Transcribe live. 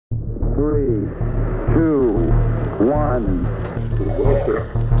Three, two, one.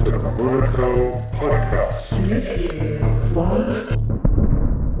 Welcome to the Monaco Podcast. Initiating launch.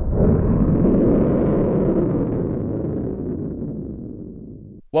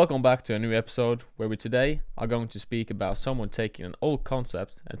 Welcome back to a new episode where we today are going to speak about someone taking an old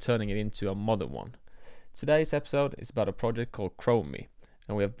concept and turning it into a modern one. Today's episode is about a project called Cromy,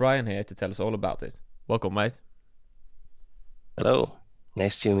 and we have Brian here to tell us all about it. Welcome, mate. Hello,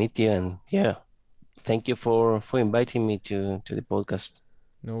 nice to meet you, and thank you for inviting me to the podcast.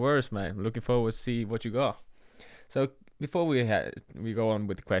 No worries, mate. I'm looking forward to see what you got. So before we go on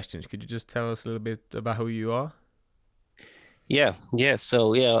with the questions, could you just tell us a little bit about who you are?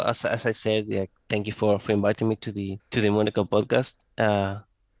 So as I said, thank you for inviting me to the Monaco podcast.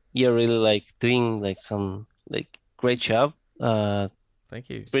 You're really like doing like some like great job. Thank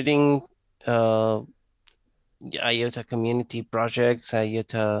you. Spreading IOTA community projects,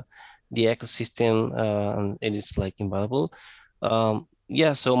 IOTA the ecosystem, and it is like invaluable.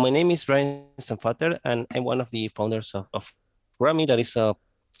 So my name is Brian Stanfater, and I'm one of the founders of Cromy. That is an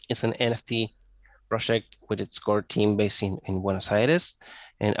NFT project with its core team based in Buenos Aires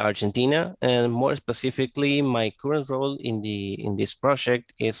and Argentina. And more specifically, my current role in this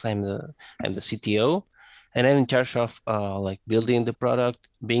project is I'm the CTO, and I'm in charge of like building the product,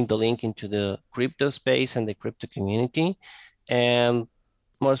 being the link into the crypto space and the crypto community, and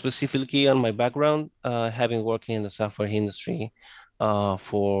more specifically on my background, having worked in the software industry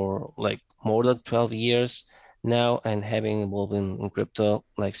for like more than 12 years now, and having involved in crypto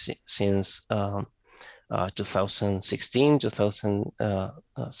like since 2016,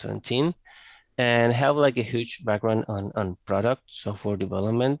 2017, and have like a huge background on product software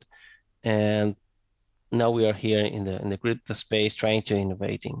development. And now we are here in the crypto space trying to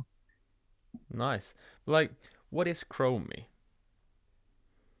innovating. Nice. Like, what is Cromy?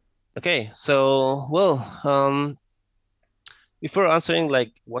 Okay, so before answering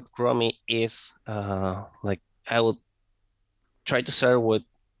like what Cromy is, like I will try to start with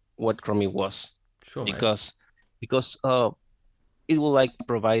what Cromy was, Sure, mate. because because it will like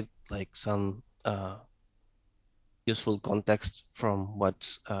provide like some useful context from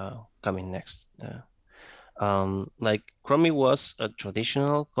what's coming next. Like Cromy was a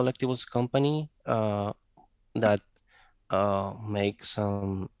traditional collectibles company that make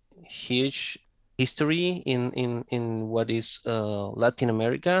some huge history in what is Latin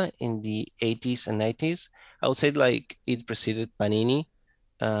America in the 80s and 90s. I would say like it preceded Panini,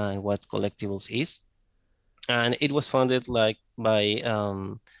 what collectibles is, and it was founded like by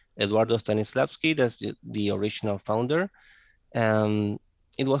Eduardo Stanislavski, that's the original founder. And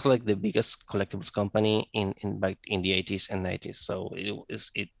it was like the biggest collectibles company in back in the 80s and 90s. So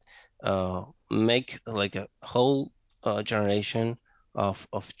it make like a whole generation of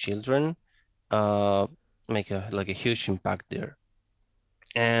children uh, make a like a huge impact there.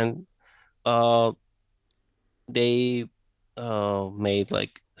 And uh, they made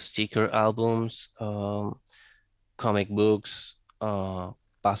like sticker albums, comic books,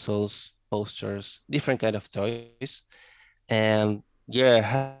 puzzles, posters, different kind of toys. And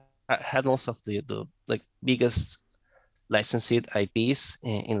had most of the like biggest licensed IPs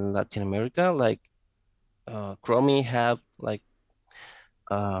in Latin America. Like Cromy have like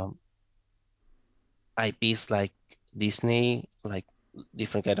um, IPs like Disney, like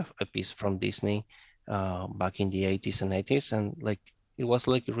different kind of IPs from Disney back in the 80s and 90s, and like it was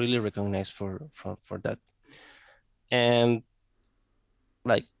like really recognized for that. And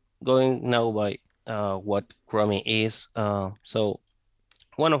like going now by what Cromy is, so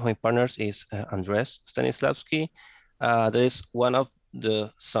one of my partners is Andres Stanislavski. That is one of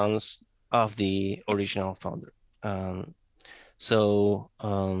the sons of the original founder. Um, so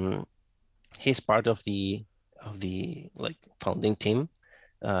he's part of the like founding team.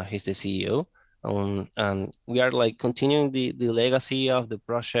 He's the CEO. And we are like continuing the legacy of the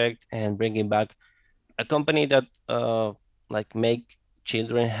project and bringing back a company that like make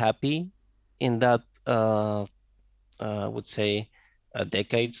children happy in that I would say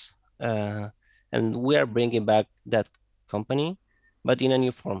decades. And we are bringing back that company, but in a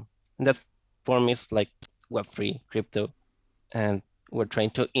new form. And that form is like Web3 crypto, and we're trying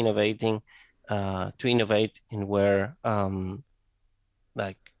to innovate in where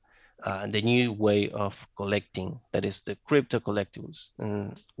like the new way of collecting, that is the crypto collectibles.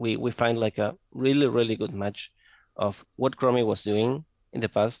 And we find like a really good match of what Cromy was doing in the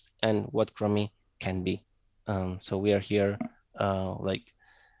past and what Cromy can be. So we are here like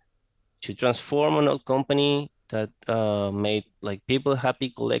to transform an old company that made like people happy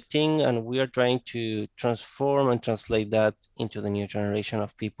collecting, and we are trying to transform and translate that into the new generation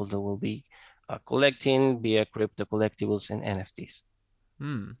of people that will be collecting via crypto collectibles and NFTs.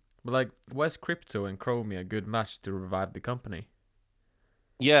 Hmm. But like, why is crypto and Chromie a good match to revive the company?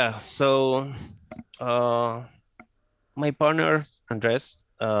 Yeah, so uh, my partner Andres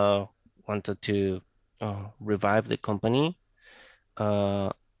wanted to revive the company, uh,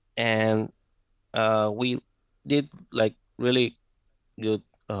 and we did like really good,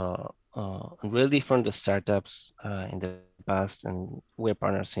 really different startups in the past, and we're partners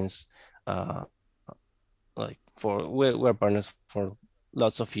since uh, we're partners for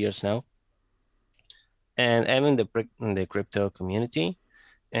lots of years now, and I'm in the crypto community,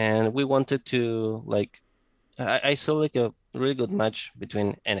 and we wanted to like I saw like a really good match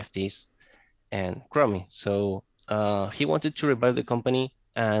between NFTs and Cromy. So he wanted to revive the company,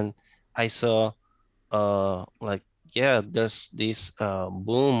 and I saw like yeah, there's this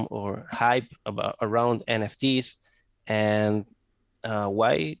boom or hype about around NFTs, and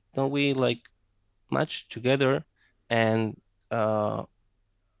why don't we like match together and uh,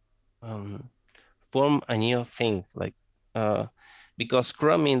 um, form a new thing like uh, because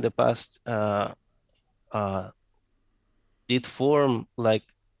Cromy in the past uh, did form like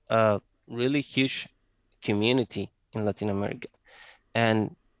a really huge community in Latin America,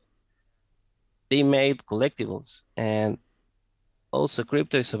 and they made collectibles, and also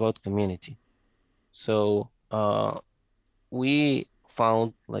crypto is about community. So we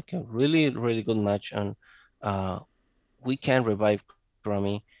found like a really really good match, and uh, we can revive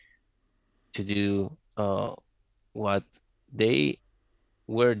Chromie to do what they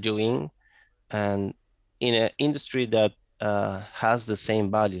were doing, and in an industry that has the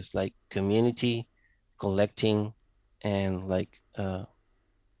same values like community, collecting, and like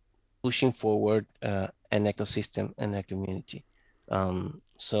pushing forward an ecosystem and a community.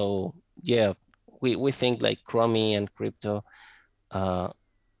 So yeah, we think like Chromie and crypto uh,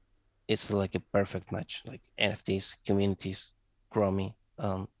 it's like a perfect match, like NFTs, communities, Chromie.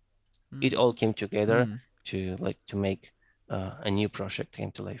 It Hmm. all came together Hmm. to make a new project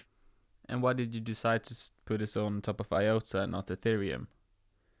came to life. And why did you decide to put this on top of IOTA and not Ethereum?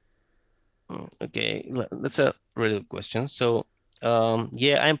 Okay, that's a really good question. So,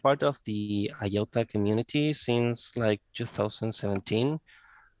 yeah, I'm part of the IOTA community since like 2017.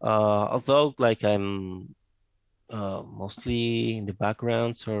 Although like I'm mostly in the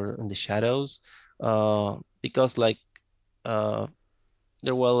backgrounds or in the shadows, because like uh,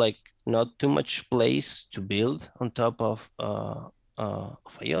 there were like not too much place to build on top of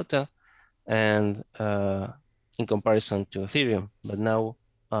IOTA, and in comparison to Ethereum. But now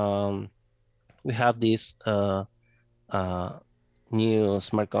um, we have these uh, new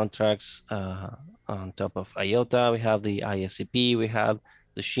smart contracts on top of IOTA. We have the ISCP, we have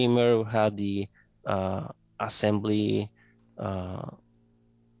the Shimmer, we have the uh, assembly uh,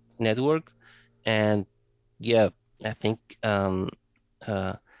 network, and yeah, I think uh,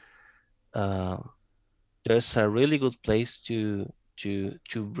 uh, there's a really good place to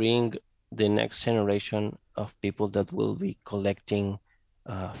bring the next generation of people that will be collecting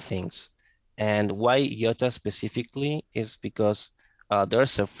things. And why IOTA specifically is because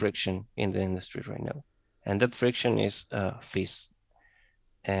there's a friction in the industry right now, and that friction is fees.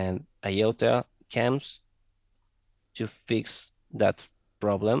 And IOTA comes to fix that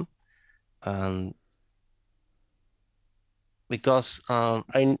problem, and because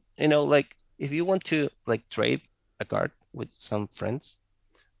I like if you want to like trade a card with some friends,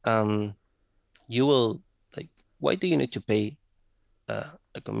 um, you will like why do you need to pay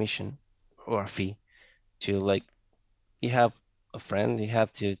a commission or a fee to like you have a friend you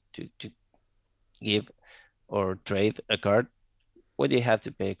have to give or trade a card? Why do you have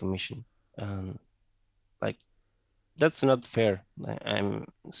to pay a commission? Like that's not fair. I'm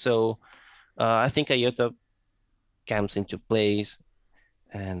so I think IOTA comes into place,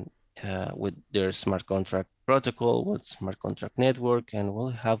 and with their smart contract protocol, with smart contract network, and we'll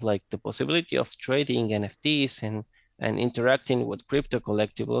have like the possibility of trading NFTs and interacting with crypto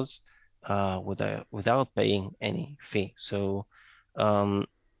collectibles without paying any fee. So um,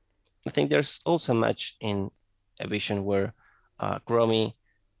 I think there's also much in a vision where Chromie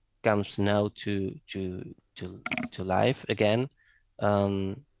comes now to life again,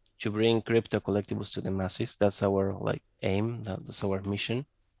 um, to bring crypto collectibles to the masses. That's our like aim. That's our mission,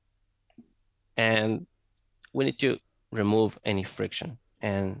 and we need to remove any friction.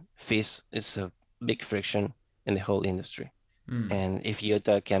 And fees is a big friction in the whole industry. Hmm. And if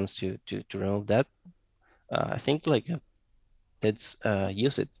IOTA comes to remove that, I think like let's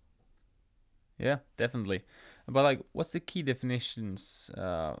use it. Yeah, definitely. But like, what's the key definitions,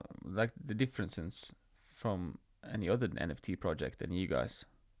 like the differences from any other NFT project than you guys?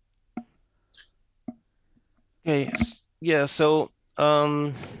 Okay, yes. Yeah, so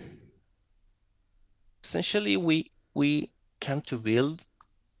essentially we came to build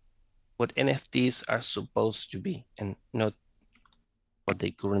what NFTs are supposed to be and not what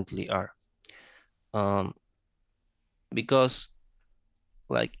they currently are. Um, because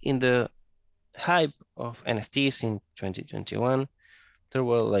like in the hype of NFTs in 2021, there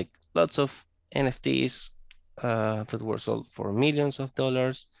were like lots of NFTs that were sold for millions of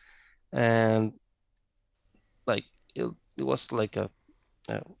dollars, and like it was a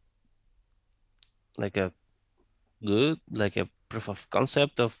like a good like a proof of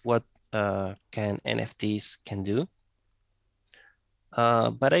concept of what can NFTs can do.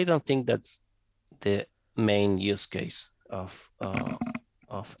 But I don't think that's the main use case of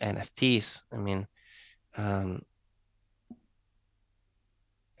NFTs. I mean, um,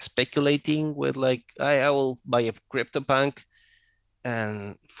 speculating with like I will buy a CryptoPunk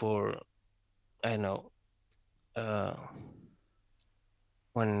and for I don't know uh,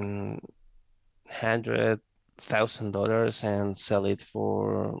 $100,000 and sell it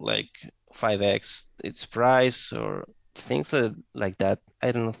for like 5x its price or things like that.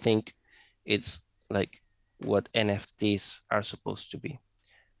 I don't think it's like what NFTs are supposed to be.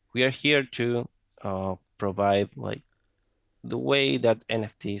 We are here to provide like the way that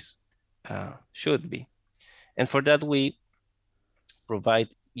NFTs should be. And for that, we provide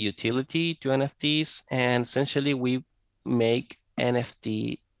utility to NFTs, and essentially we make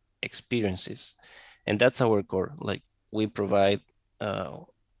NFT experiences. And that's our core. Like we provide uh,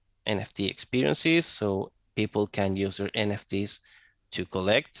 NFT experiences so people can use their NFTs to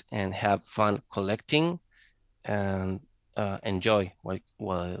collect and have fun collecting and enjoy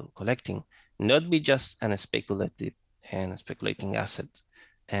while collecting, not be just an speculative and speculating asset.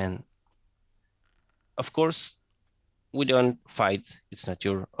 And of course, we don't fight its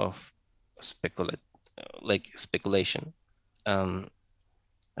nature of speculate, like speculation. Um,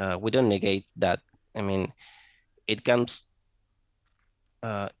 we don't negate that. I mean, it comes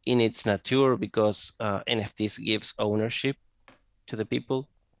in its nature because NFTs gives ownership to the people,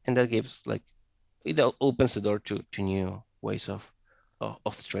 and that gives like it opens the door to new ways of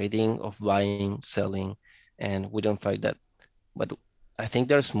trading, of buying, selling, and we don't fight that. But I think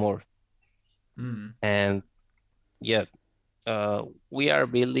there's more, Mm. and yeah, uh, we are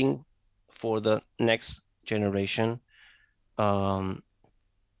building for the next generation um,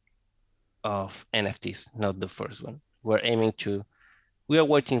 of NFTs, not the first one. We are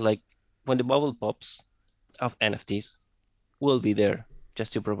waiting like when the bubble pops of NFTs, we'll be there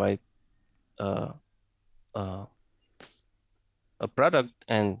just to provide uh, uh, a product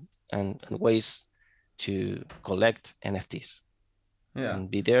and ways to collect NFTs Yeah. and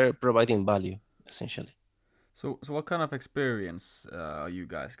be there providing value essentially. So what kind of experience are you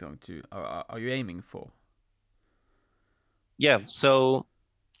guys going to are you aiming for? Yeah, so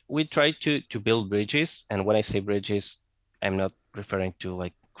we try to build bridges, and when I say bridges, I'm not referring to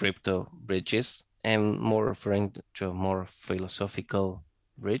like crypto bridges. I'm more referring to a more philosophical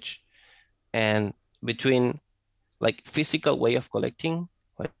bridge and between like physical way of collecting,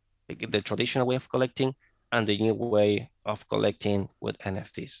 like the traditional way of collecting, and the new way of collecting with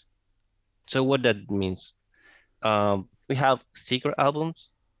NFTs. So what that means, we have sticker albums,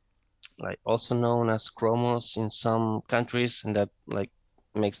 like also known as chromos in some countries, and that like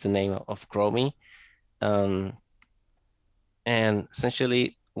makes the name of Cromy. Um, and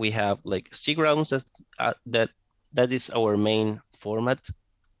essentially we have like sticker albums that is our main format,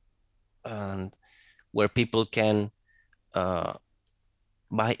 and where people can uh,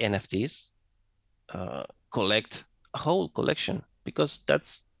 buy NFTs, uh, collect a whole collection because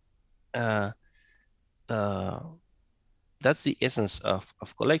uh, uh, that's the essence of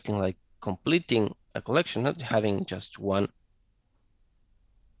collecting, like completing a collection, not having just one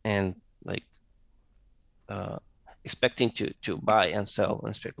and like uh, expecting to buy and sell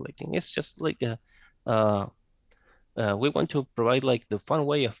and speculating. It's just like uh, we want to provide like the fun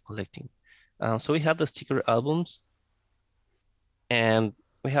way of collecting. So we have the sticker albums, and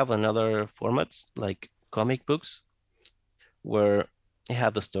we have another formats like comic books where you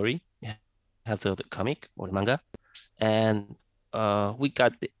have the story, you have the comic or the manga, and we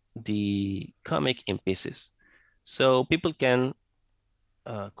got the comic in pieces. So people can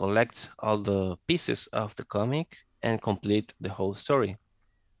collect all the pieces of the comic and complete the whole story.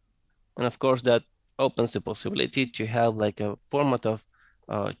 And of course, that opens the possibility to have like a format of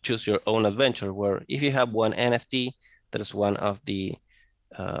choose your own adventure, where if you have one NFT that is one of the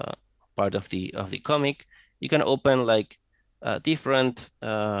uh, part of the comic, you can open like different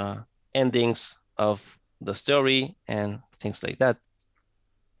endings of the story and things like that.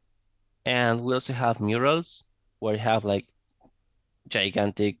 And we also have murals where you have like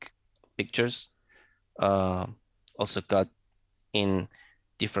gigantic pictures, uh, also cut in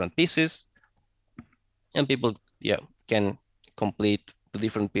different pieces, and people, yeah, can complete the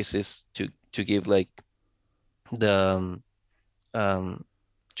different pieces to give like the um,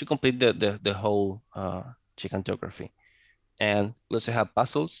 to complete the whole gigantography. And we also have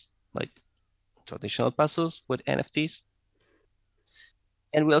puzzles, like traditional puzzles with NFTs.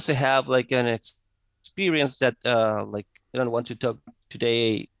 And we also have like an experience that like I don't want to talk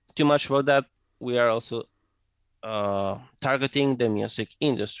today too much about that. We are also targeting the music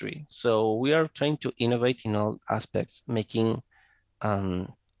industry. So we are trying to innovate in all aspects, making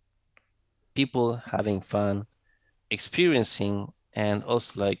people having fun, experiencing, and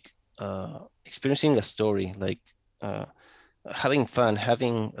also like experiencing a story, like uh, having fun,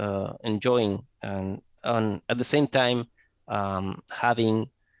 having enjoying, and on at the same time having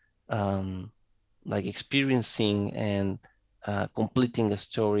um, like experiencing and completing a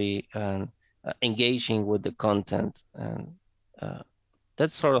story and engaging with the content, and uh,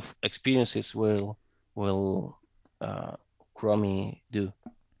 that sort of experiences will uh, Cromy do.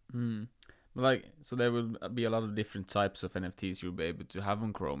 Mm. Like, so there will be a lot of different types of NFTs you'll be able to have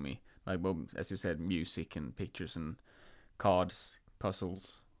on Chromie. Like, well, as you said, music and pictures and cards,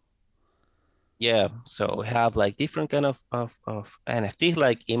 puzzles. Yeah, so we have like different kind of NFTs,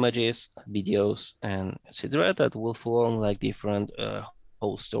 like images, videos, and etc. that will form like different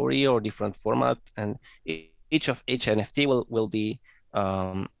whole story or different format, and each of each NFT will be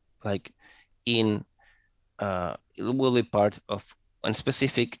like in it will be part of a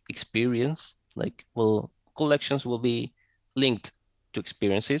specific experience. Like will collections will be linked to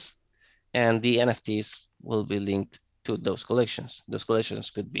experiences, and the NFTs will be linked to those collections. Those collections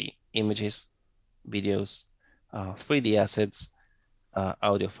could be images, videos, 3D assets,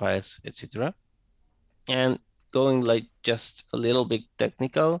 audio files, etc. And going like just a little bit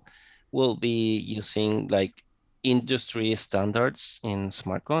technical, we'll be using like industry standards in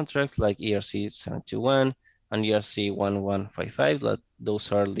smart contracts like ERC 721 and ERC 1155.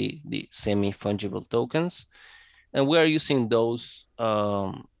 Those are the semi-fungible tokens. And we are using those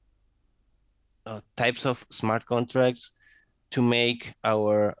types of smart contracts to make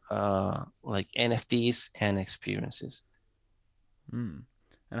our like NFTs and experiences. Mm.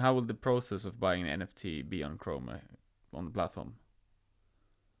 And how will the process of buying an NFT be on Chrome on the platform?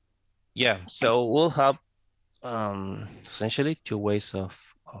 Yeah, so we'll have essentially two ways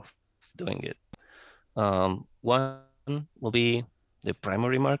of doing it. One will be the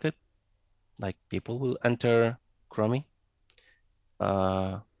primary market, like people will enter Cromy,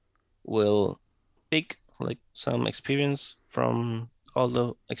 uh, will pick like some experience from all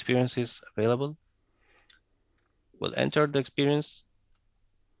the experiences available, will enter the experience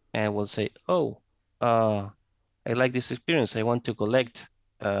and will say, oh, uh, I like this experience. I want to collect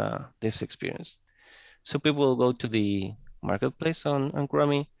this experience. So people will go to the marketplace on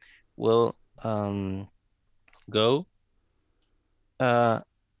Cromy, will go uh,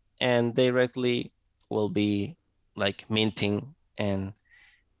 and directly will be like minting an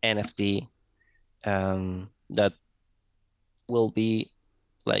NFT that will be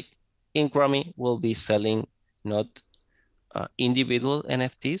like in Cromy will be selling not individual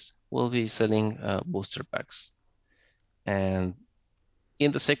NFTs, will be selling booster packs. And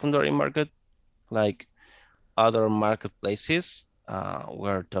in the secondary market, like other marketplaces,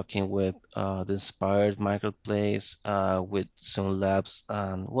 we're talking with the Inspired Marketplace, with Sun Labs,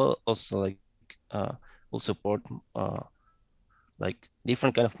 and well, also like we'll support uh, like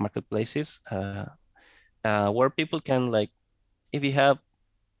different kind of marketplaces where people can like if you have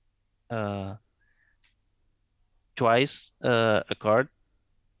uh, twice a card,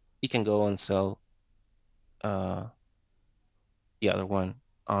 you can go and sell uh, the other one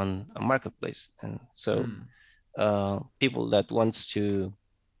on a marketplace. And so Mm. people that wants to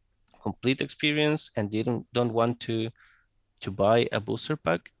complete experience and didn't don't want to buy a booster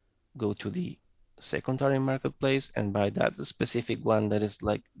pack, go to the secondary marketplace and buy that specific one that is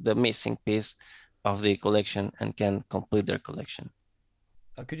like the missing piece of the collection and can complete their collection.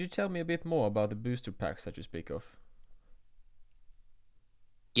 Could you tell me a bit more about the booster packs that you speak of?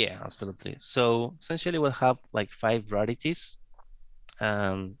 Yeah, absolutely. So essentially we'll have like five rarities,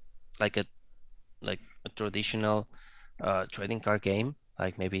 um, like a traditional trading card game,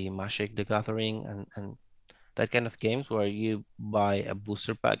 like maybe Magic the Gathering and that kind of games where you buy a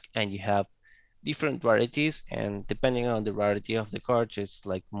booster pack and you have different rarities, and depending on the rarity of the cards, it's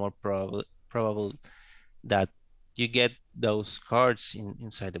like more probable that you get those cards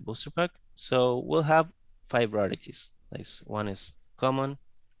inside the booster pack. So we'll have five rarities. Like one is common,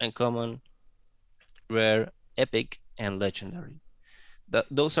 uncommon, rare, epic, and legendary.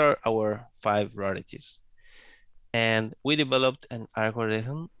 Those are our five rarities. And we developed an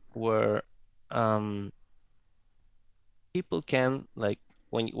algorithm where um, people can like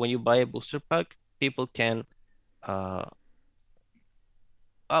when you buy a booster pack, people can uh,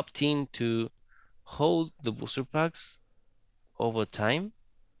 opt in to hold the booster packs over time,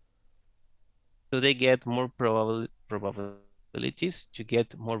 so they get more probabilities to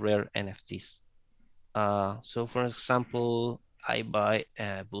get more rare NFTs. So for example, I buy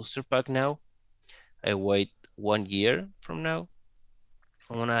a booster pack now. I wait 1 year from now,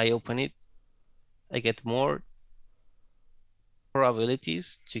 and when I open it, I get more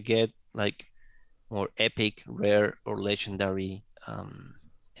probabilities to get like more epic, rare, or legendary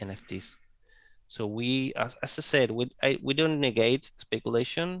NFTs. So as I said, we don't negate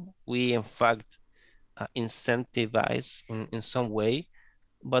speculation. We in fact incentivize in some way,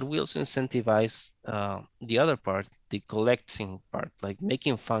 but we also incentivize the other part, the collecting part, like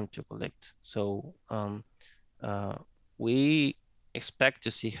making fun to collect. So uh, we expect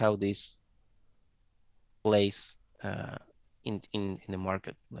to see how this plays in the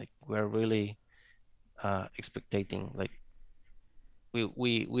market. Like we're really expectating, like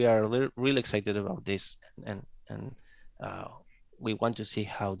we are really excited about this, and uh, we want to see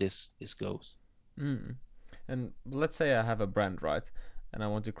how this goes. Mm. And let's say I have a brand, right? And I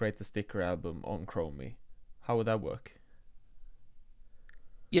want to create a sticker album on Cromy. How would that work?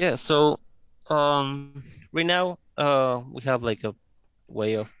 Yeah, so right now we have like a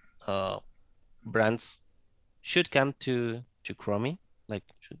way of uh, brands should come to Cromy, like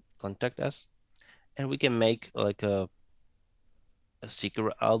should contact us, and we can make like a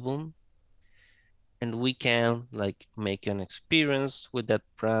sticker album, and we can like make an experience with that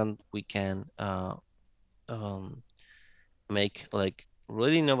brand. We can um, make like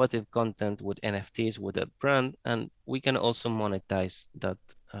really innovative content with NFTs with that brand, and we can also monetize that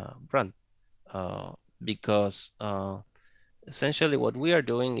brand uh, because essentially what we are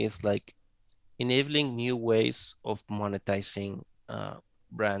doing is like enabling new ways of monetizing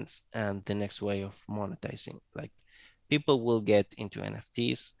brands, and the next way of monetizing, like people will get into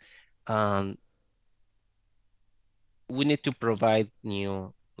NFTs, and we need to provide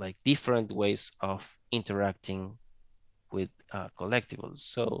new like different ways of interacting with collectibles.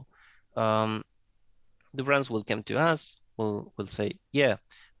 So um, the brands will come to us, will say, yeah,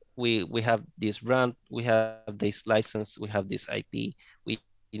 we have this brand, we have this license, we have this IP, we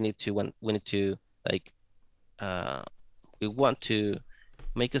need to like uh, we want to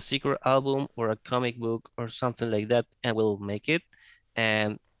make a secret album or a comic book or something like that, and we'll make it,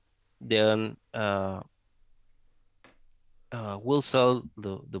 and then we'll sell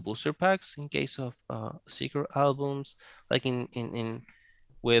the booster packs in case of secret albums, like in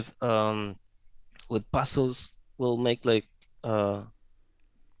with puzzles. We'll make like uh,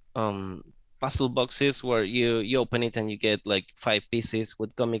 um, puzzle boxes where you open it and you get like 5 pieces.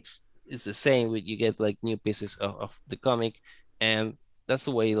 With comics, it's the same. You get like new pieces of the comic, and that's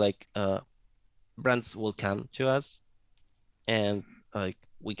the way like brands will come to us, and like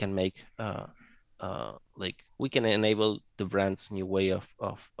we can make like we can enable the brand's new way of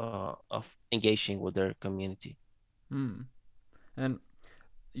engaging with their community. Hmm. And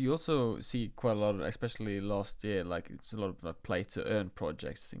you also see quite a lot, of, especially last year, like it's a lot of play to earn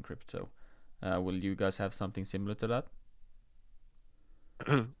projects in crypto. Will you guys have something similar to that?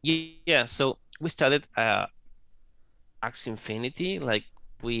 Yeah, so we started Axie Infinity. Like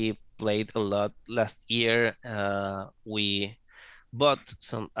we played a lot last year. We bought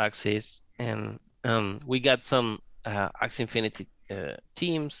some Axies, and we got some Axie Infinity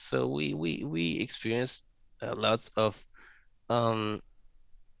teams. So we experienced a lot um,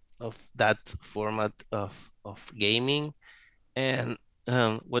 of that format of gaming. And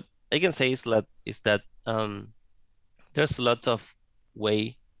what I can say is that there's a lot of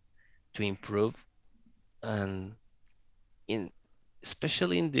way to improve, and in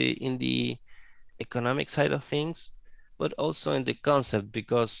especially in the economic side of things, but also in the concept,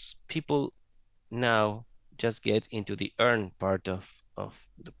 because people now just get into the earn part of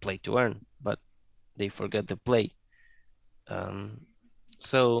the play to earn, but they forget the play. Um,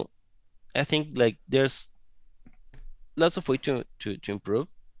 so I think like there's lots of way to improve,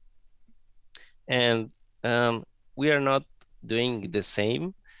 and um, we are not doing the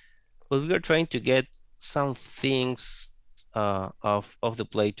same, but we are trying to get some things of the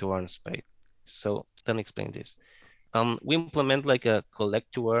play to earn space. So let me explain this. We implement like a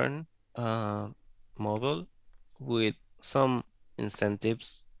collect to earn uh, model with some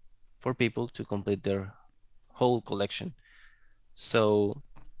incentives for people to complete their whole collection. So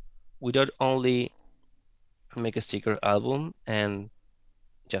we don't only make a sticker album and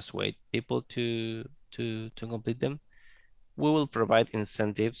just wait people to complete them. We will provide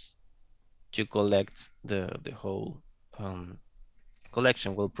incentives to collect the whole um,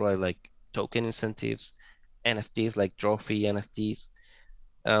 collection. We'll provide like token incentives, NFTs like trophy NFTs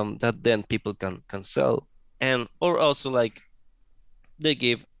that then people can sell, and or also like they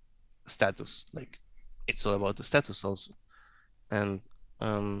give status. Like it's all about the status also. And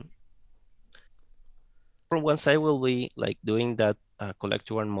um, from one side we'll be like doing that collect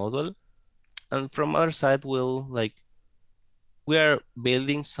to earn model, and from other side we'll like we are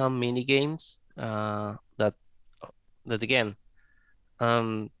building some mini games that again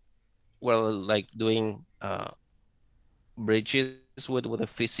um, well like doing bridges with a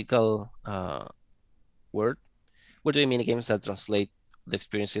physical word. We're doing mini games that translate the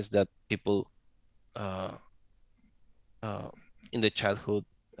experiences that people uh, uh, in the childhood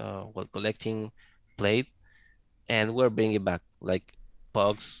while collecting played, and we're bringing it back like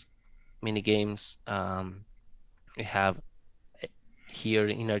pugs, mini games. We have here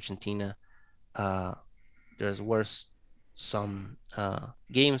in Argentina. Uh, there's worse some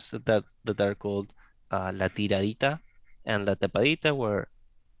games that are called La Tiradita and La Tapadita, where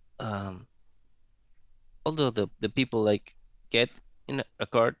um, although the people like get in a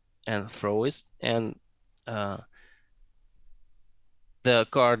card and throw it, and uh, the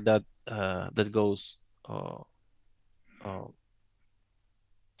card that goes uh, uh,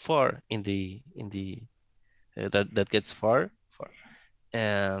 far that gets far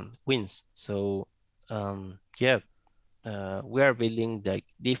wins. So yeah, we are building like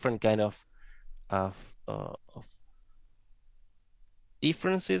different kind of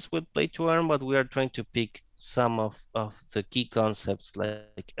differences with play to earn, but we are trying to pick some of the key concepts like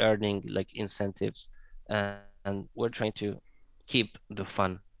earning, like incentives, and we're trying to keep the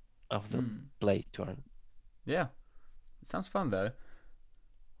fun of the Hmm. play to earn. Yeah, it sounds fun though.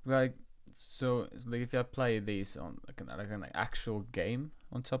 Like, so like if you play these on like an actual game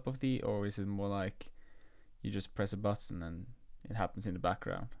on top of the, or is it more like you just press a button and it happens in the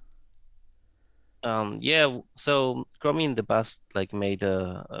background? Yeah, so Cromy in the past like made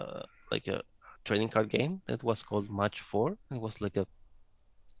like a trading card game that was called Match 4. It was like a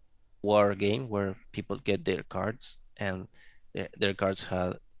war game where people get their cards, and their cards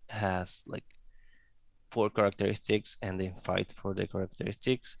has like four characteristics, and they fight for the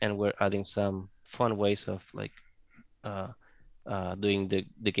characteristics, and we're adding some fun ways of like uh, doing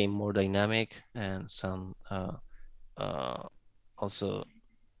the game more dynamic, and some uh, also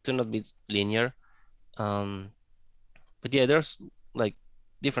to not be linear. Um, but yeah, there's like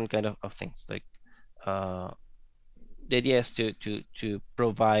different kind of things. Like uh, the idea is to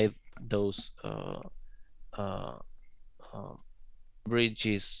provide those uh, uh,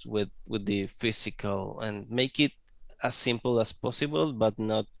 bridges with the physical and make it as simple as possible, but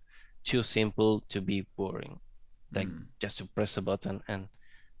not too simple to be boring. Like Hmm. just to press a button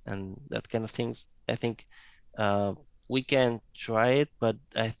and that kind of things. I think uh, we can try it, but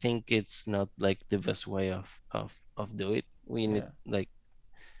I think it's not like the best way of do it. We need Yeah. like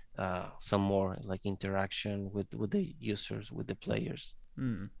some more like interaction with the users, with the players.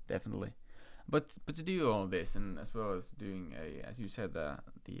 Hmm. Definitely. But to do all this, and as well as doing a, as you said, the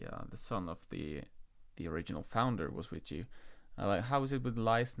son of the original founder was with you. Like, how is it with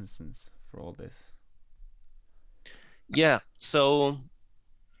licenses for all this? Yeah. So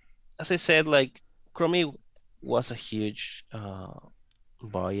as I said, like Chromie was a huge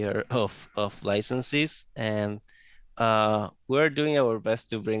buyer of licenses, and we're doing our best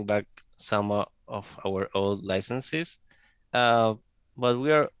to bring back some of our old licenses. Uh, but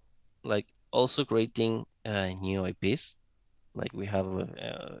we are like also creating new IPs. Like we have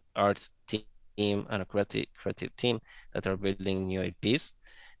a art team and a creative team that are building new IPs.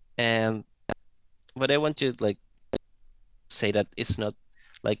 And but I want to like say that it's not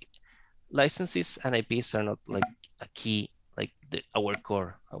like licenses and IPs are not like a key, like our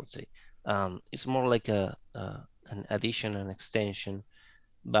core, I would say. It's more like an addition and extension,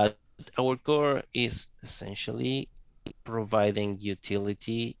 but our core is essentially providing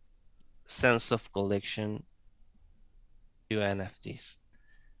utility, sense of collection to NFTs.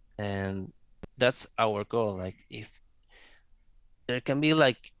 And that's our goal. Like if there can be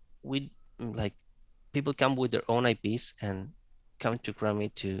like we like people come with their own IPs and come to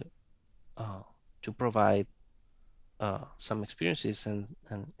Grammy uh, to provide some experiences and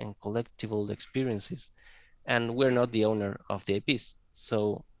collectible experiences, and we're not the owner of the IPs.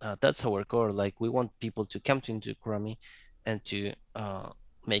 So that's our core. Like we want people to come into Cromy and to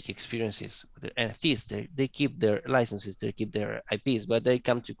make experiences with their NFTs. They keep their licenses, they keep their IPs, but they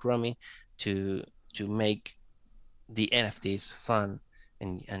come to Cromy to make the NFTs fun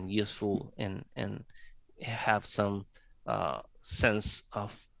and useful and have some sense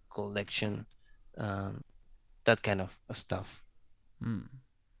of collection, um, that kind of stuff. Hmm.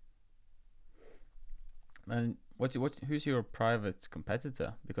 And who's your private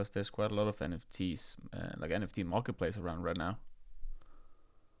competitor? Because there's quite a lot of NFTs, like NFT marketplace around right now.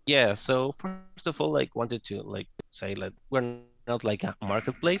 Yeah, so first of all, like wanted to like say like we're not like a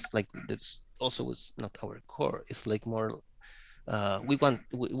marketplace, like that's also is not our core. It's like more we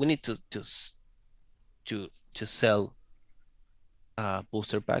need to sell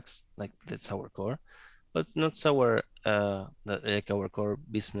booster packs, like that's our core, but not our like our core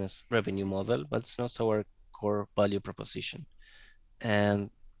business revenue model, but it's not our core value proposition.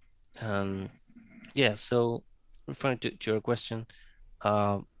 And um, yeah, so referring to your question,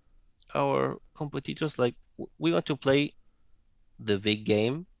 uh, our competitors like we want to play the big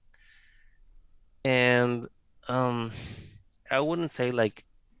game, and um, I wouldn't say like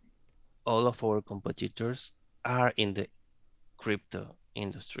all of our competitors are in the crypto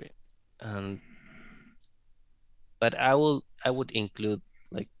industry, and but I would include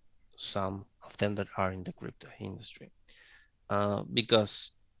like some of them that are in the crypto industry,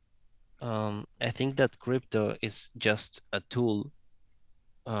 because I think that crypto is just a tool,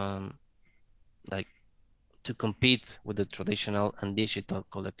 um, like to compete with the traditional and digital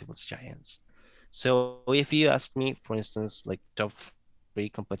collectibles giants. So if you ask me, for instance, like top three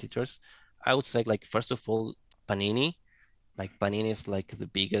competitors, I would say like first of all Panini. Like Panini is like the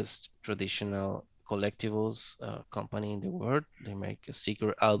biggest traditional collectibles company in the world. They make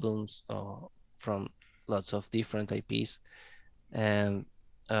sticker albums from lots of different IPs, and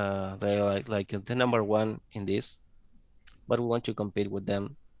they're like the number one in this. But we want to compete with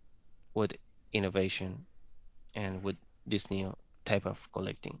them with innovation and with this new type of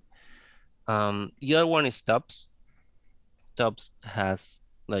collecting. The other one is Tubs. Tubs has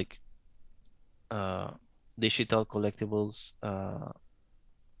like uh, digital collectibles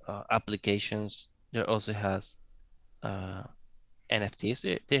applications. There also has uh,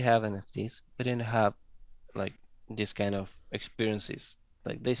 NFTs. They have NFTs, but they don't have like this kind of experiences.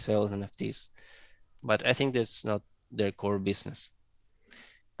 Like they sell NFTs, but I think that's not their core business.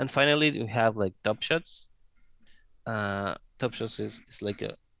 And finally, we have like Top Shots. Top Shots is like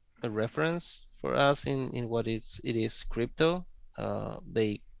a reference for us in what it is crypto.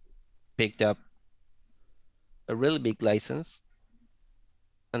 They picked up a really big license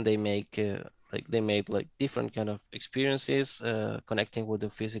and they make like they made like different kind of experiences connecting with the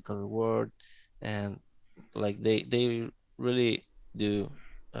physical world, and like they really do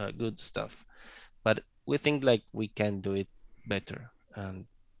good stuff, but we think like we can do it better, and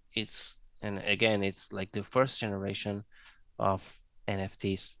it's and again it's like the first generation of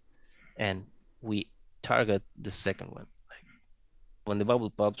NFTs, and we target the second one. Like when the bubble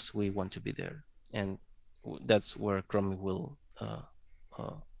pops we want to be there, and that's where Chrome uh,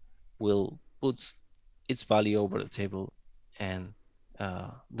 will put its value over the table, and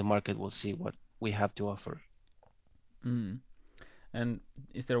the market will see what we have to offer. Mm. And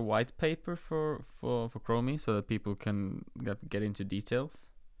is there a white paper for Chromie so that people can get into details?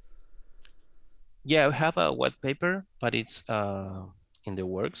 Yeah, we have a white paper, but it's in the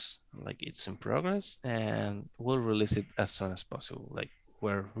works, like it's in progress, and we'll release it as soon as possible. Like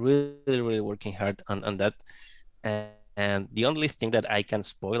we're really working hard on that. And the only thing that I can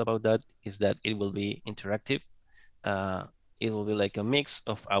spoil about that is that it will be interactive. Uh, it will be like a mix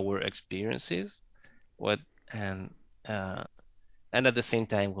of our experiences, what and uh, and at the same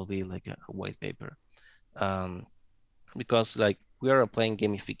time will be like a white paper. Um, because like we are applying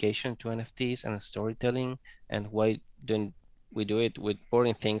gamification to NFTs and storytelling, and why don't we do it with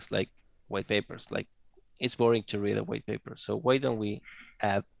boring things like white papers? Like it's boring to read a white paper, so why don't we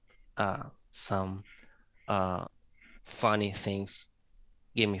add some uh, funny things,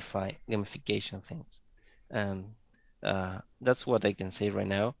 gamification things, and that's what I can say right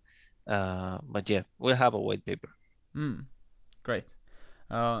now. But yeah, we'll have a white paper. Hmm. Great.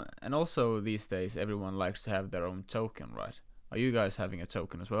 And also these days, everyone likes to have their own token, right? Are you guys having a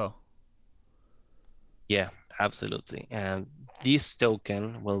token as well? Yeah, absolutely. And this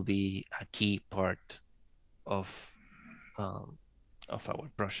token will be a key part of um, our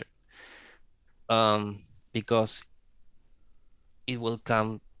project, because it will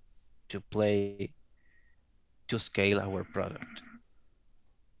come to play to scale our product.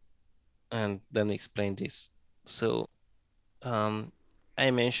 And let me explain this. So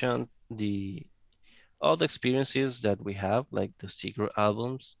I mentioned the all the experiences that we have, like the sticker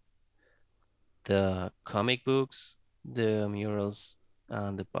albums, the comic books, the murals,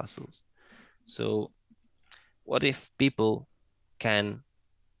 and the puzzles. So, what if people can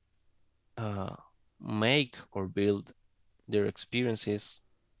uh, make or build their experiences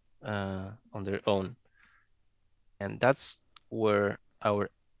on their own? And that's where our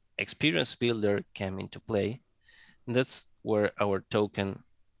experience builder came into play. And that's where our token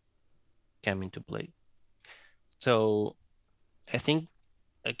came into play. So, I think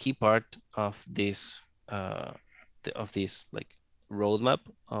a key part of uh, this like roadmap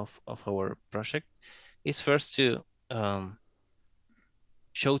of our project is first to um,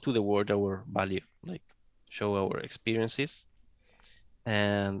 show to the world our value, like show our experiences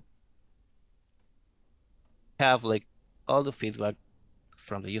and have like all the feedback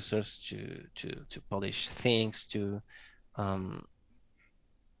from the users to polish things um,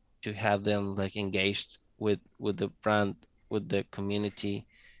 to have them like engaged with the brand, with the community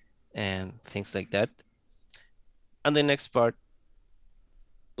and things like that. And the next part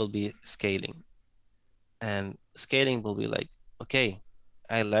will be scaling. And scaling will be like, okay,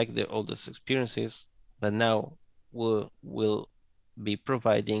 I like all those experiences, but now will be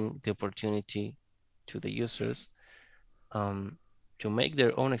providing the opportunity to the users um, to make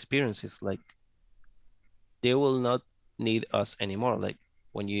their own experiences. Like they will not need us anymore. Like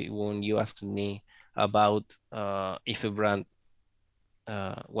when you asked me about if a brand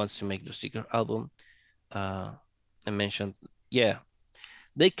wants to make the sticker album, uh, I mentioned, yeah,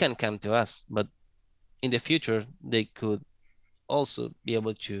 they can come to us, but in the future they could also be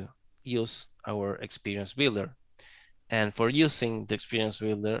able to use our experience builder. And for using the experience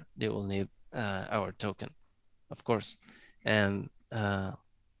builder, they will need our token, of course. And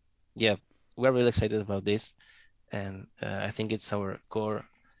yeah, we're really excited about this. And I think it's our core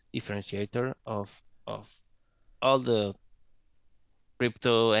differentiator of all the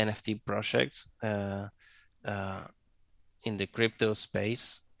crypto NFT projects uh, in the crypto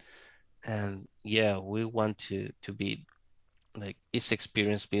space. And yeah, we want to be like its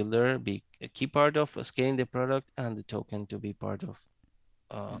experience builder be a key part of scaling the product and the token to be part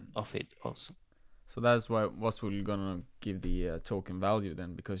of it also. So that's why what's really gonna give the token value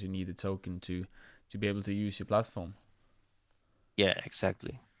then, because you need the token to be able to use your platform. Yeah,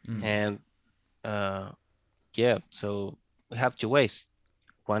 exactly. Mm. And uh, yeah, so we have two ways.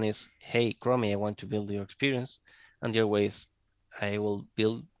 One is, hey, Cromy, I want to build your experience, and the other way is, I will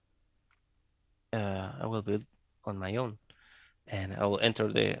build, I will build on my own, and I will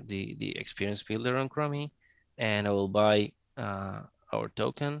enter the experience builder on Cromy, and I will buy our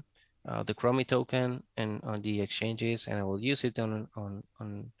token, the Cromy token, and on the exchanges, and I will use it on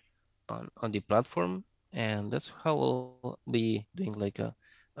the platform, and that's how we'll be doing like a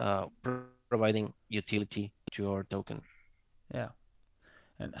providing utility to our token. Yeah.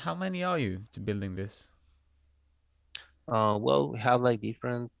 And how many are you to building this? Well, we have like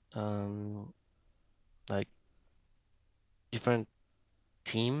like different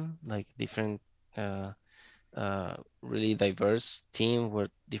team, like different uh, really diverse team with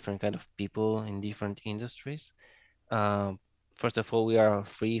different kind of people in different industries. Um, First of all, we are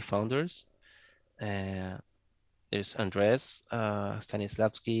three founders. Uh, there's Andres,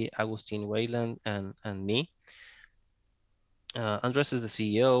 Stanislavski, Agustin Wayland, and me. Andres is the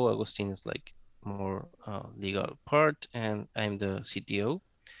CEO. Agustin is like more legal part, and I'm the CTO.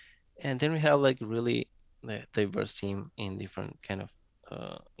 And then we have like really diverse team in different kind of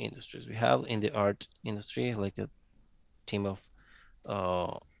industries. We have in the art industry like a team of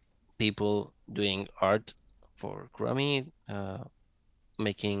uh, people doing art for Grammy,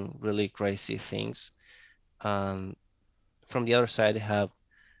 making really crazy things. And from the other side, we have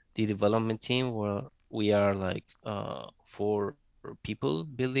the development team where we are like four people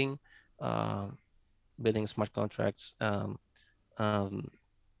uh, building smart contracts, um, our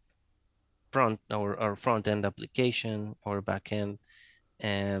front end application, our back end,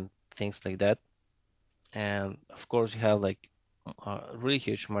 and things like that. And of course, we have like a really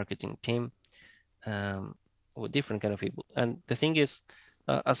huge marketing team um, with different kind of people. And the thing is,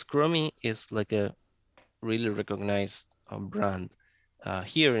 as Cromy is like a really recognized brand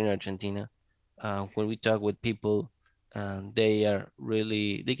here in Argentina, when we talk with people,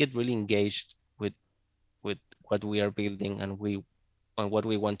 they get really engaged with what we are building and what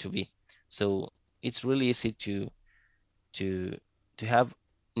we want to be. So it's really easy to to have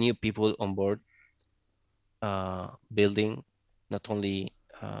new people on board building not only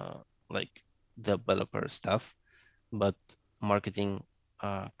like developer stuff, but marketing,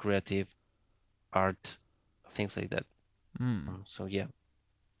 creative, art, things like that. Mm. So yeah.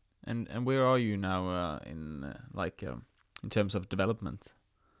 And where are you now in terms of development?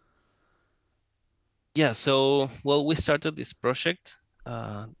 Yeah, so well, we started this project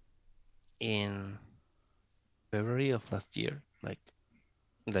uh, in February of last year, like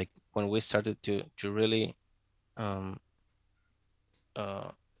when we started to really um, uh,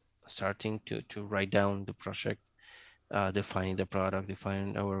 starting to write down the project, defining the product,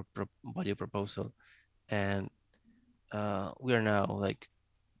 defining our body proposal, and we are now like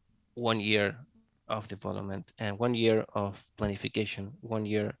 1 year of development and 1 year of planification, 1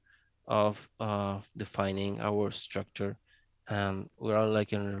 year of defining our structure. We are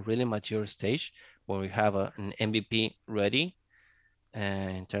like in a really mature stage where we have an MVP ready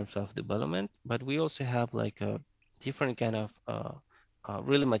in terms of development, but we also have like a different kind of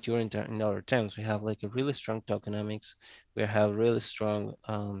really mature in other terms. We have like a really strong tokenomics. We have really strong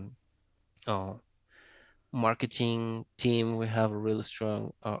uh, marketing team. We have a really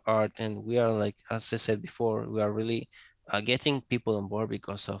strong art, and we are like, as I said before, we are really getting people on board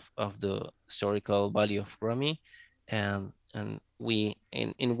because of the historical value of Cromy, and we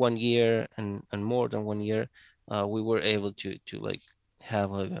in 1 year and more than 1 year, we were able to like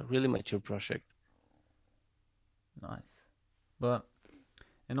have like a really mature project. Nice. But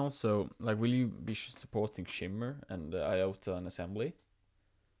and also, like, will you be supporting Shimmer and IOTA and Assembly?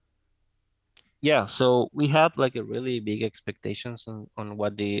 Yeah, so we have like a really big expectations on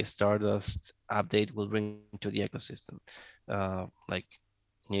what the Stardust update will bring to the ecosystem. Like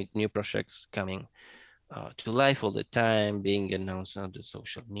new projects coming to life all the time, being announced on the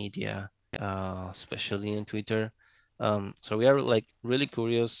social media, especially in Twitter. So we are like really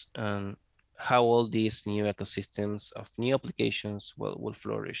curious on how all these new ecosystems of new applications will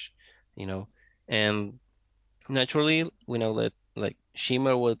flourish, you know. And naturally, we know that like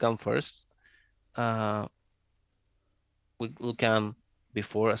Shimmer will come first. Uh, will come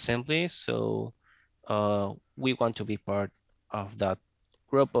before assembly. So we want to be part of that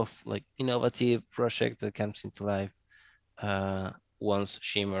group of like innovative project that comes into life uh, once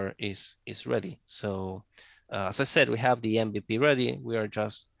Shimmer is ready. So as I said, we have the MVP ready. We are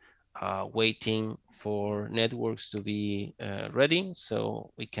just waiting for networks to be ready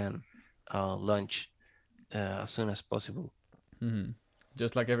so we can launch as soon as possible. Hmm.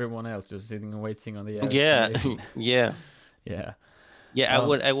 Just like everyone else, just sitting and waiting on the iOS Yeah, Foundation. yeah, Yeah. yeah.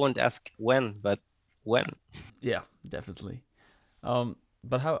 Um. I won't ask when, but when. Yeah. Definitely.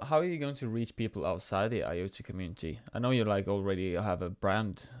 But how are you going to reach people outside the IoT community? I know you like already have a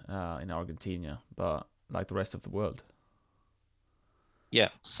brand in Argentina, but like the rest of the world. Yeah,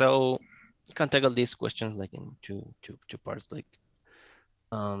 so you can tackle these questions like in two parts. Like,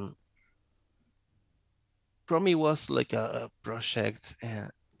 um, Promi was like a project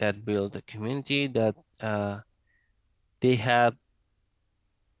that built a community that they have,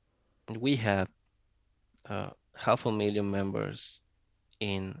 and we have 500,000 members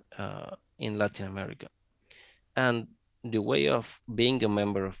in Latin America. And the way of being a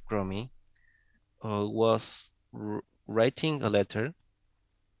member of Cromy was writing a letter,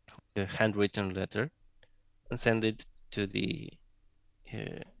 a handwritten letter, and send it to the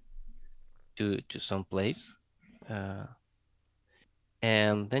uh, to some place. Uh,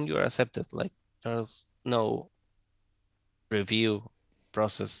 and then you are accepted. Like there's no review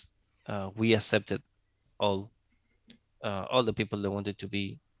process. We accepted all all the people that wanted to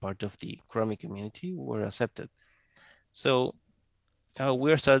be part of the Chromie community were accepted. So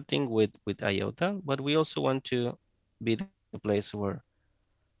we are starting with IOTA, but we also want to be the place where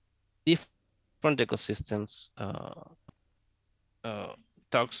different ecosystems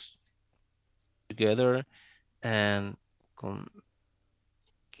talks together and com-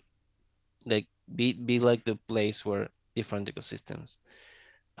 like be like the place where different ecosystems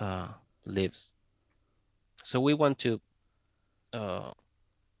uh, lives. So we want to uh,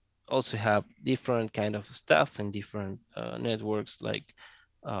 also have different kind of stuff and different networks like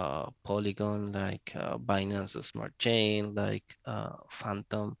Polygon, like Binance Smart Chain, like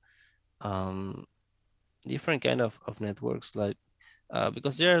Phantom, um, different kind of networks like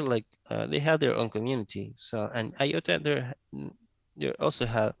because they're like they have their own community. So and IOTA they also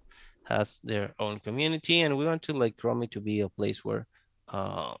have has their own community, and we want to like Chromie to be a place where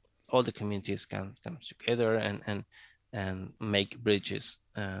uh, all the communities can come together and make bridges.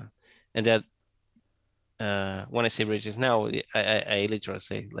 And that when I say bridges now, I literally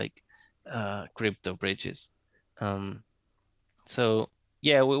say like crypto bridges. Um, so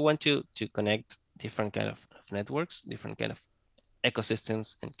yeah, we want to connect different kind of networks, different kind of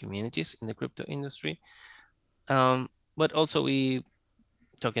ecosystems and communities in the crypto industry. But also we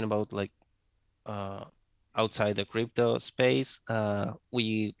talking about like uh, outside the crypto space.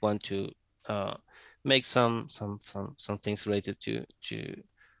 We want to uh, make some things related to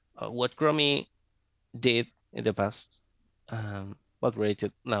what Cromy did in the past, what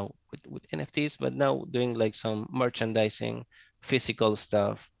related now with NFTs, but now doing like some merchandising, physical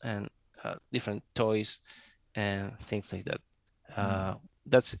stuff, and different toys and things like that. Mm.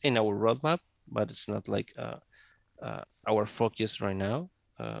 That's in our roadmap, but it's not like our focus right now,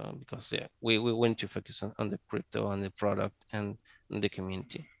 because yeah, we want to focus on the crypto, on the product, and the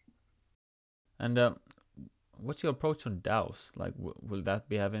community. And what's your approach on DAOs? Like, will that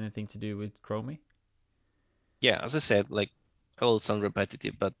be have anything to do with Chromie? Yeah, as I said, like I will sound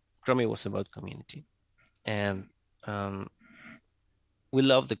repetitive, but Cromy was about community, and um, we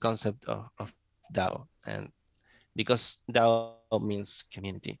love the concept of DAO, and because DAO means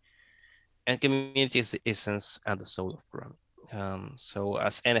community, and community is the essence and the soul of Chrome. So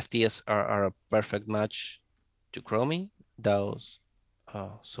as NFTs are a perfect match to Chromie, DAOs,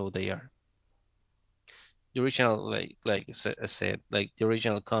 so they are. The original, like I said, like the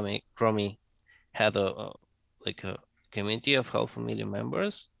original comic, Chromie had like a community of half a million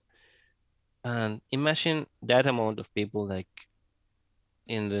members, and imagine that amount of people like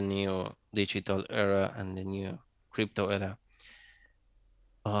in the new digital era and the new crypto era,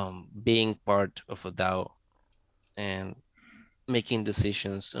 being part of a DAO and making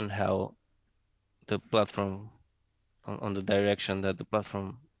decisions on how the platform, on the direction that the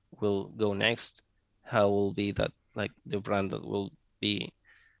platform will go next, how will be that like the brand that will be,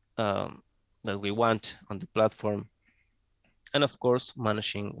 um, that we want on the platform, and of course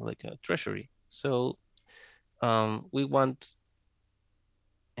managing like a treasury. So we want,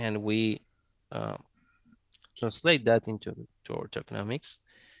 and we uh, translate that into to our tokenomics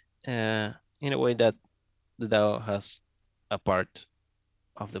in a way that the DAO has a part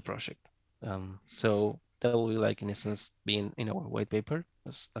of the project. So that will be like in essence being in our white paper.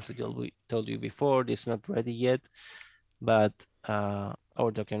 As I told you before, it's not ready yet, but our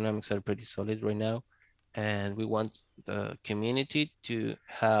tokenomics are pretty solid right now, and we want the community to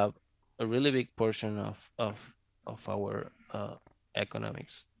have a really big portion of our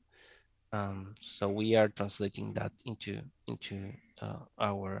economics. So we are translating that into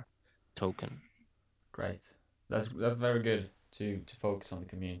our token. Great. That's very good to focus on the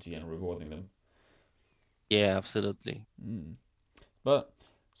community and rewarding them. Yeah, absolutely. Mm. But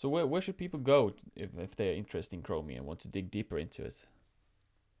so where should people go if they're interested in Chromie and want to dig deeper into it?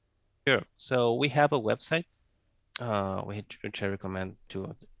 Sure. So we have a website. Which I recommend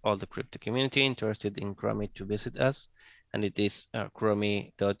to all the crypto community interested in Cromy to visit us, and it is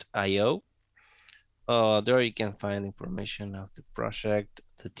cromy.io. There you can find information of the project,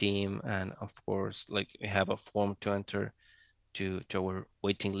 the team, and of course, like we have a form to enter to our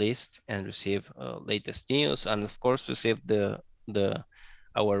waiting list and receive latest news, and of course receive the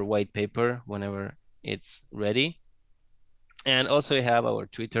our white paper whenever it's ready. And also we have our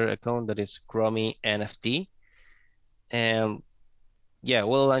Twitter account that is Cromy NFT, and yeah,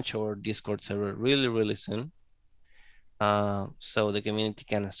 we'll launch our Discord server really soon, so the community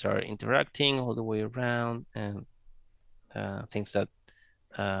can start interacting all the way around, and things that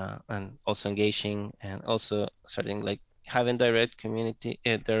and also engaging, and also starting like having direct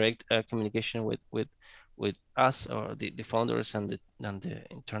communication with us or the founders and the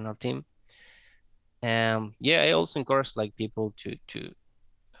internal team. And yeah, I also encourage like people to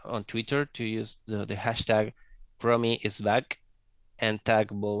on Twitter to use the hashtag Cromy is back, and tag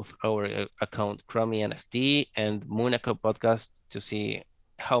both our account Cromy NFT and Monaco podcast to see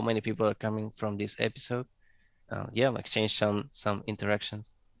how many people are coming from this episode. Yeah, exchange some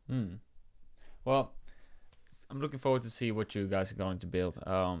interactions. Hmm. Well, I'm looking forward to see what you guys are going to build.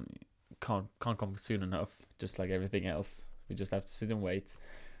 Can't come soon enough. Just like everything else, we just have to sit and wait.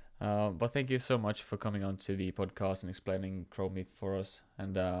 But thank you so much for coming on to the podcast and explaining Chromie for us.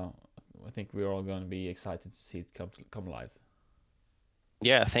 And I think we're all going to be excited to see it come live.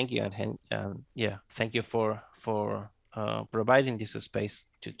 Yeah, thank you, yeah, thank you for providing this space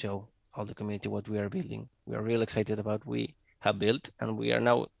to tell all the community what we are building. We are really excited about we have built, and we are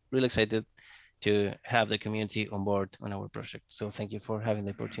now really excited to have the community on board on our project. So thank you for having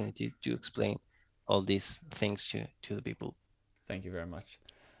the opportunity to explain all these things to the people. Thank you very much.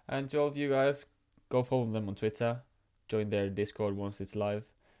 And to all of you guys, go follow them on Twitter, join their Discord once it's live,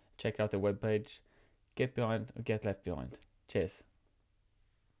 check out their webpage, get behind or get left behind. Cheers.